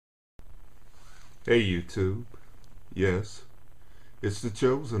Hey YouTube, yes, it's the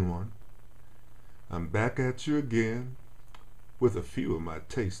chosen one. I'm back at you again with a few of my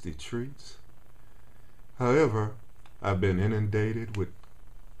tasty treats. However, I've been inundated with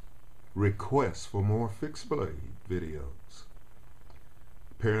requests for more fixed blade videos.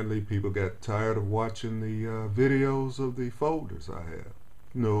 Apparently people got tired of watching the videos of the folders I have.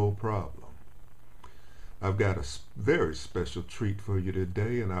 No problem. I've got a very special treat for you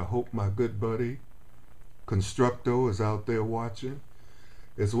today, and I hope my good buddy Constructo is out there watching,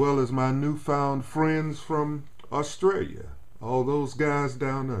 as well as my newfound friends from Australia. All those guys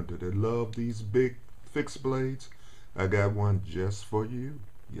down under that love these big fixed blades. I got one just for you.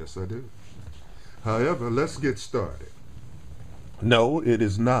 Yes, I do. However, let's get started. No, it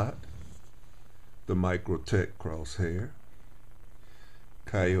is not the Microtech Crosshair.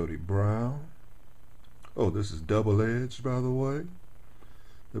 Coyote Brown. Oh, this is double-edged, by the way.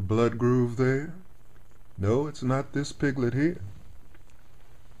 The blood groove there. No, it's not this piglet here.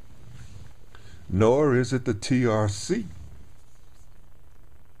 Nor is it the TRC.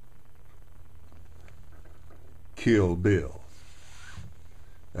 Kill Bill.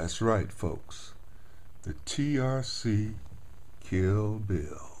 That's right, folks. The TRC Kill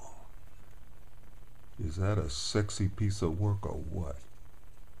Bill. Is that a sexy piece of work or what?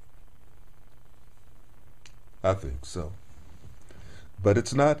 I think so. But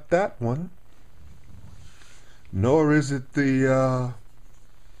it's not that one. Nor is it the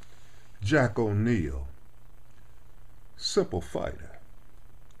Jack O'Neill Simple Fighter.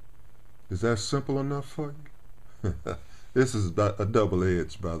 Is that simple enough for you? This is a double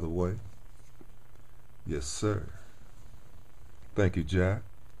edge, by the way. Yes, sir. Thank you, Jack.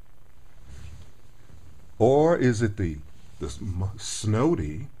 Or is it the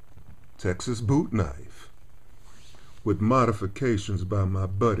Snowdy Texas boot knife with modifications by my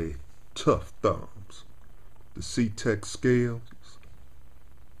buddy Tough Thumbs? The C-Tech scales,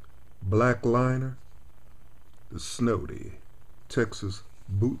 black liner, the Snowdy Texas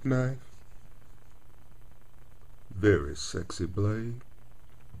boot knife. Very sexy blade.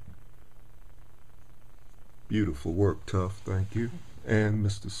 Beautiful work, Tough, thank you. And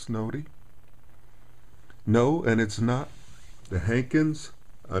Mr. Snowdy. No, and it's not the Hankins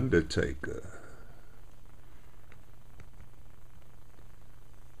Undertaker.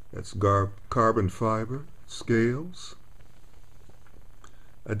 That's carbon fiber scales.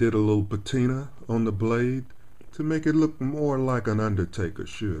 I did a little patina on the blade to make it look more like an Undertaker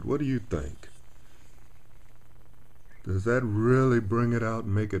should. What do you think? Does that really bring it out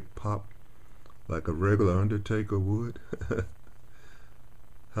and make it pop like a regular Undertaker would?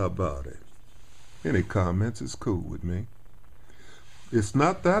 How about it? Any comments is cool with me. It's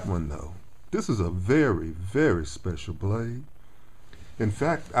not that one though. This is a very, very special blade. In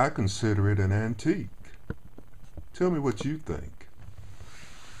fact, I consider it an antique. Tell me what you think.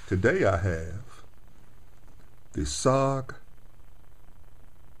 Today I have the SOG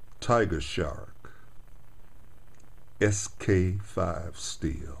Tigershark SK-5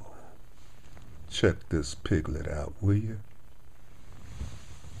 steel. Check this piglet out, will you?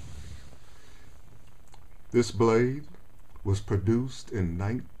 This blade was produced in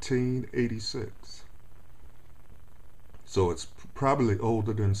 1986. So it's probably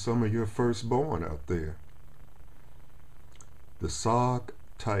older than some of your firstborn out there. The SOG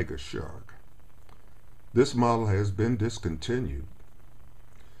Tigershark. This model has been discontinued.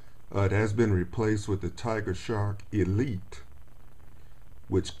 It has been replaced with the Tigershark Elite,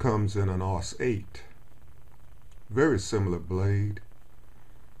 which comes in an AUS 8. Very similar blade,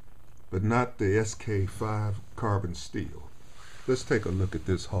 but not the SK-5 carbon steel. Let's take a look at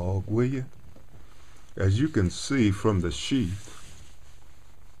this hog, will you? As you can see from the sheath,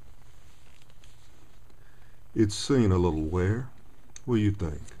 it's seen a little wear. What do you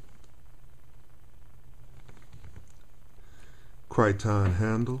think? Kraton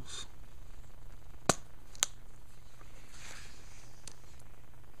handles.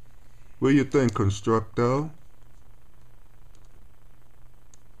 What do you think, Constructo?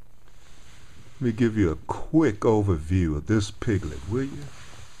 Let me give you a quick overview of this piglet, will you?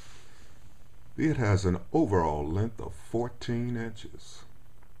 It has an overall length of 14 inches.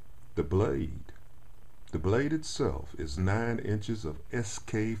 The blade itself is 9 inches of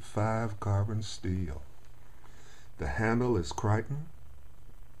SK-5 carbon steel. The handle is Kraton.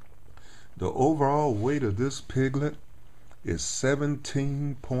 The overall weight of this piglet is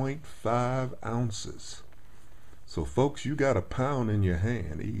 17.5 ounces. So folks, you got a pound in your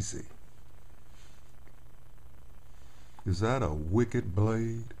hand, easy. Is that a wicked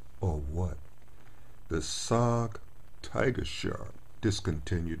blade or what? The SOG Tigershark,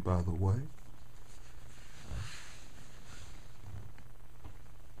 discontinued by the way.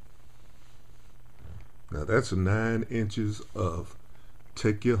 Now that's 9 inches of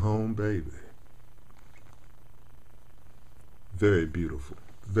Take You Home Baby. Very beautiful.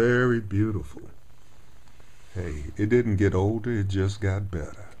 Very beautiful. Hey, it didn't get older, it just got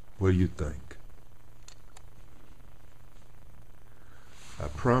better. What do you think? I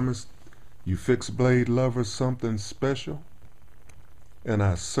promised you fixed blade lovers something special, and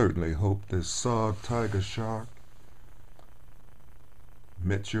I certainly hope this sawed Tigershark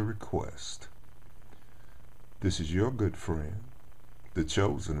met your request. This is your good friend, the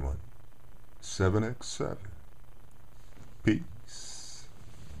chosen one, 7x7. Peace.